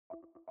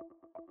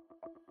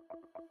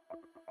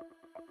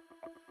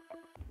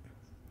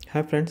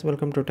Hi friends,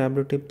 welcome to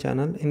Tableau tip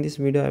channel. In this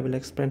video I will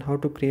explain how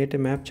to create a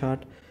map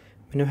chart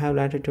when you have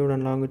latitude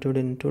and longitude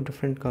in two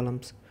different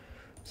columns.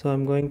 So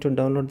I'm going to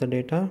download the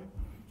data.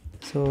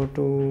 So if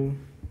you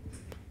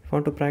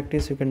want to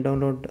practice, you can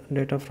download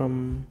data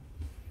from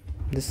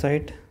this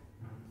site.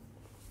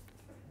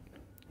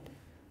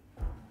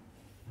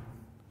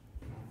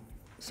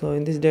 So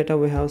in this data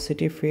we have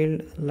city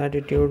field,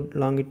 latitude,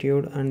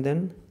 longitude, and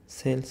then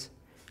sales.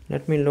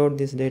 Let me load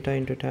this data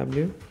into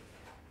Tableau.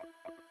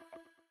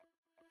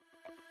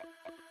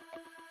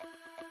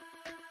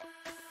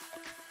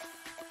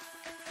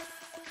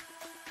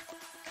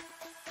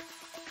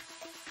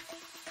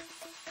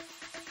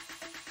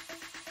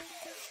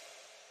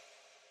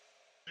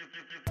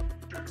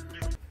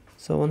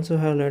 So once you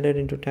have loaded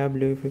into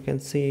Tableau, if you can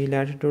see,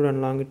 latitude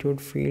and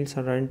longitude fields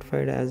are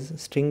identified as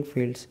string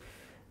fields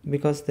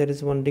because there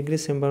is 1 degree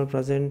symbol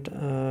present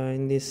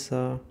in this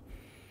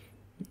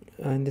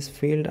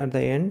field at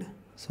the end.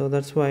 So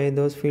that's why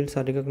those fields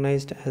are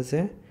recognized as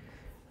a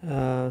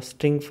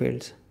string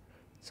fields.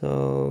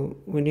 So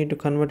we need to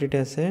convert it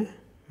as a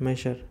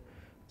measure.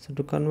 So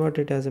to convert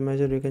it as a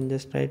measure, you can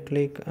just right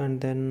click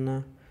and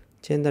then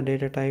change the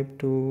data type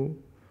to,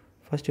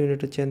 first you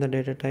need to change the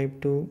data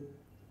type to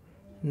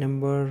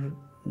number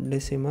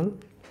decimal.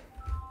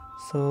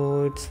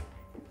 So it's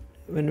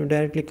when you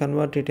directly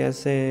convert it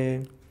as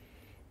a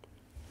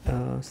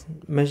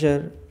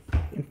measure,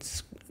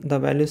 it's the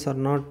values are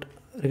not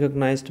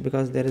recognized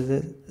because there is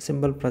a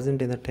symbol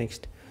present in the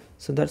text.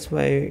 So that's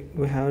why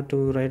we have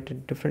to write a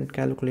different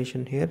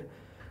calculation here.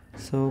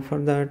 So for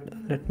that,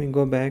 let me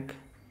go back,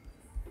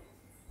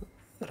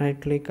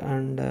 right click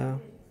and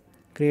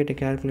create a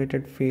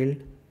calculated field.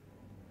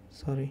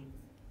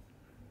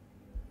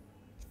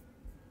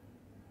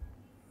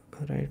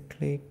 Right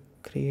click,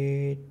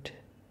 create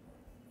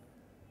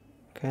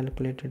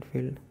calculated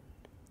field.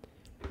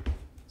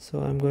 So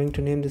I'm going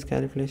to name this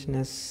calculation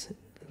as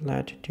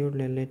latitude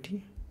LAT.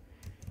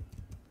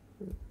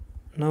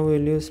 Now we'll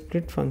use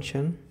split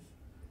function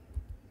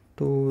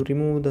to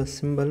remove the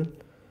symbol.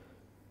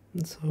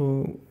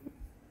 So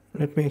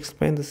let me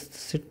explain the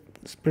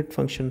split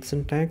function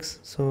syntax.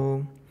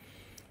 So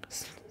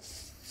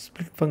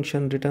split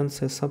function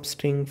returns a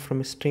substring from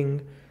a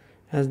string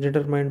as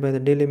determined by the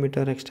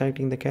delimiter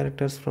extracting the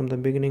characters from the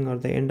beginning or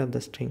the end of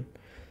the string.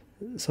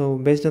 So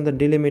based on the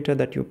delimiter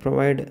that you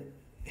provide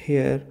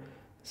here,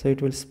 so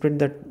it will split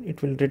that,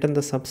 it will return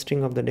the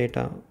substring of the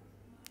data.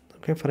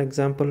 Okay, for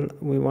example,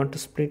 we want to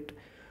split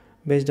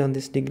based on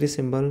this degree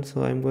symbol,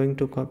 so I'm going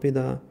to copy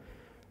that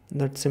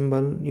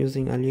symbol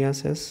using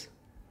aliases.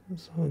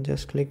 So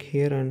just click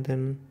here and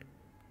then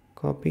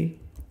copy.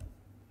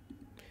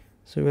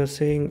 So we are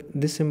saying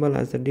this symbol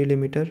as the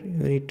delimiter.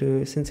 You need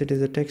to, since it is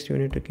a text, you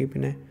need to keep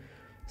in a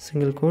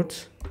single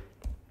quotes.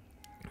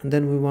 And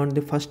then we want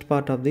the first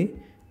part of the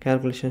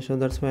calculation, so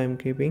that's why I'm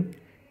keeping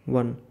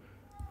 1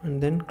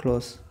 and then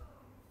close.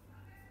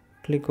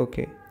 Click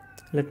OK.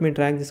 Let me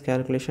drag this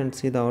calculation and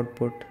see the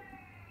output.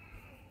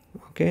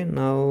 Okay,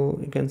 now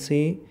you can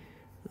see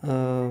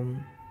the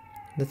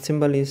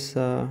symbol is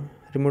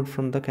removed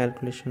from the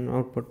calculation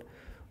output.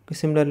 Okay,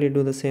 similarly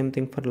do the same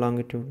thing for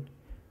longitude.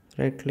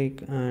 Right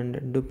click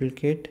and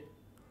duplicate,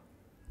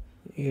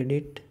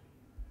 edit.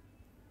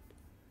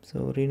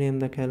 So rename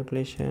the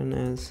calculation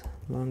as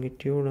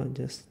longitude or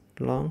just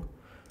long.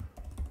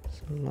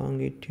 So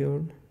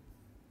longitude.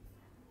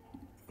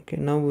 Okay,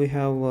 now we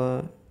have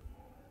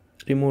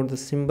removed the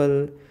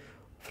symbol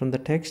from the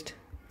text.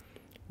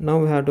 Now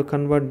we have to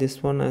convert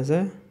this one as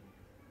a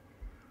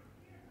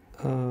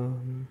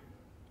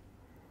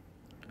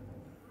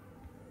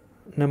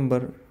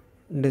number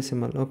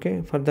decimal.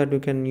 Okay, for that you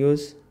can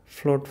use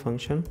float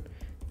function.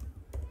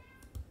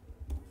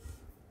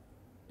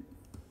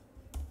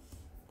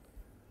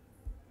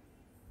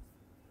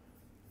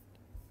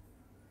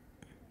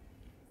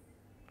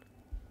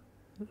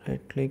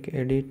 Right click,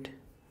 edit,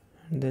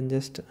 and then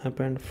just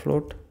append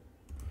float,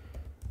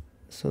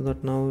 so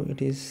that now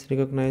it is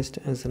recognized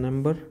as a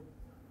number.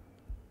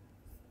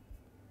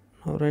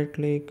 Now right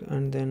click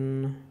and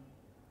then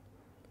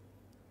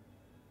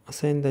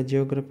assign the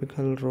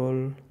geographical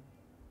role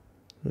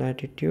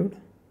latitude.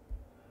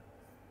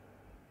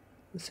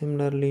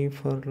 Similarly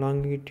for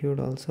longitude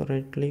also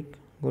right click,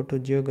 go to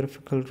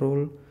geographical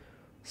role,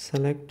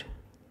 select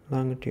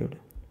longitude.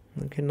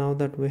 Okay, now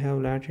that we have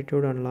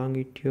latitude and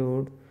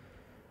longitude,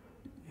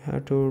 you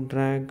have to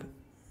drag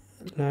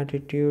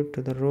latitude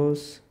to the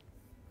rows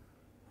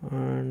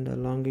and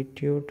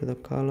longitude to the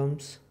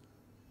columns.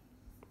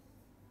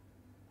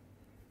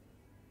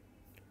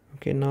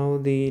 Okay, now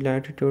the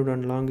latitude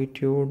and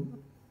longitude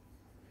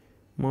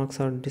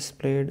marks are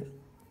displayed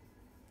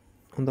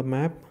on the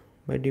map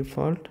by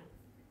default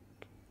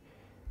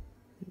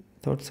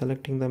without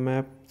selecting the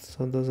map.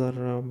 So those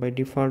are by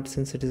default,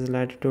 since it is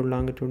latitude,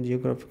 longitude,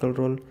 geographical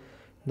role,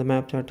 the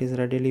map chart is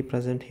readily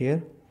present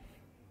here.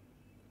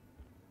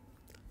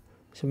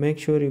 So make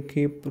sure you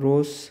keep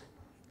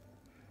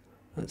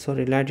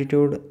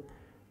latitude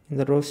in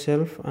the row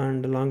shelf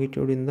and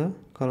longitude in the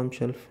column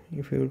shelf.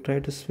 If you try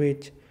to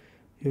switch,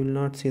 you will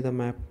not see the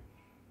map.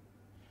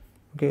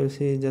 Okay, you'll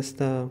see just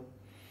a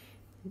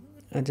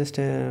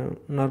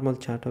normal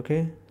chart.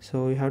 Okay,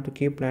 so you have to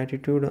keep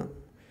latitude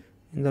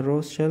in the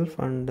row shelf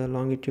and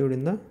longitude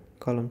in the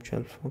column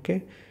shelf.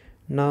 Okay,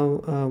 now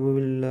we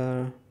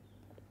will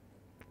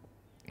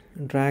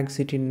drag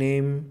city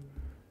name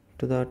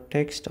to the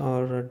text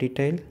or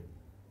detail.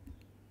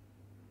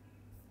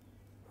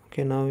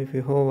 Okay, now if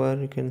you hover,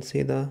 you can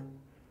see the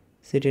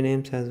city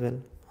names as well.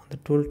 On the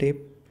tooltip,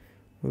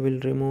 we will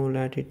remove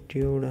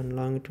latitude and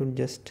longitude,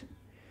 just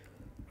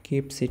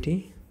keep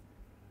city.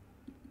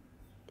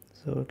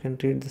 So you can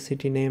read the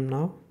city name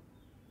now.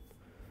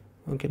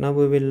 Okay, now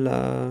we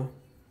will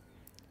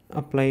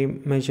apply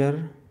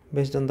measure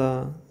based on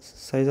the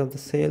size of the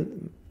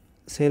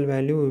sale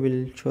value. We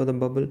will show the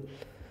bubble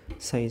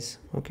size.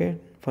 Okay,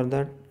 for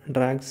that,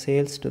 drag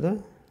sales to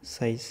the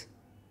size.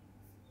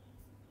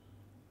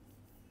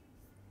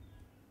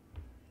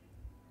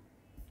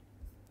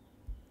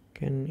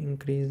 Can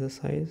increase the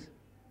size.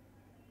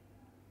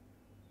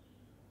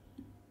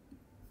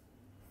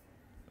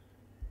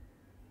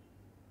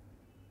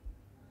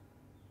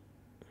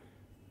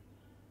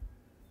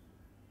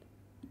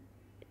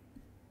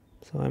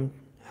 So I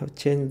have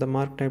changed the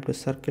mark type to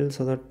circle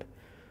so that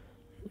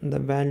the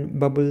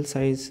bubble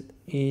size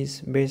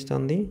is based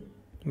on the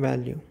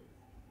value.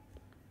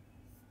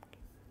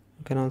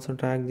 You can also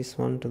drag this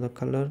one to the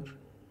color.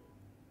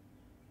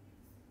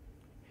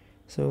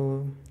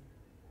 So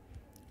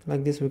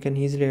like this, we can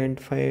easily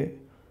identify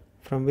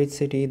from which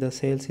city the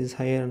sales is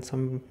higher and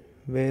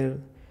somewhere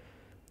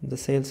the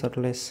sales are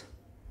less.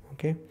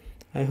 Okay,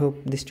 I hope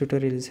this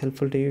tutorial is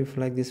helpful to you. If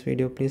you like this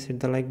video, please hit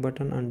the like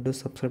button and do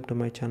subscribe to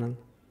my channel.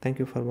 Thank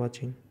you for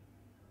watching.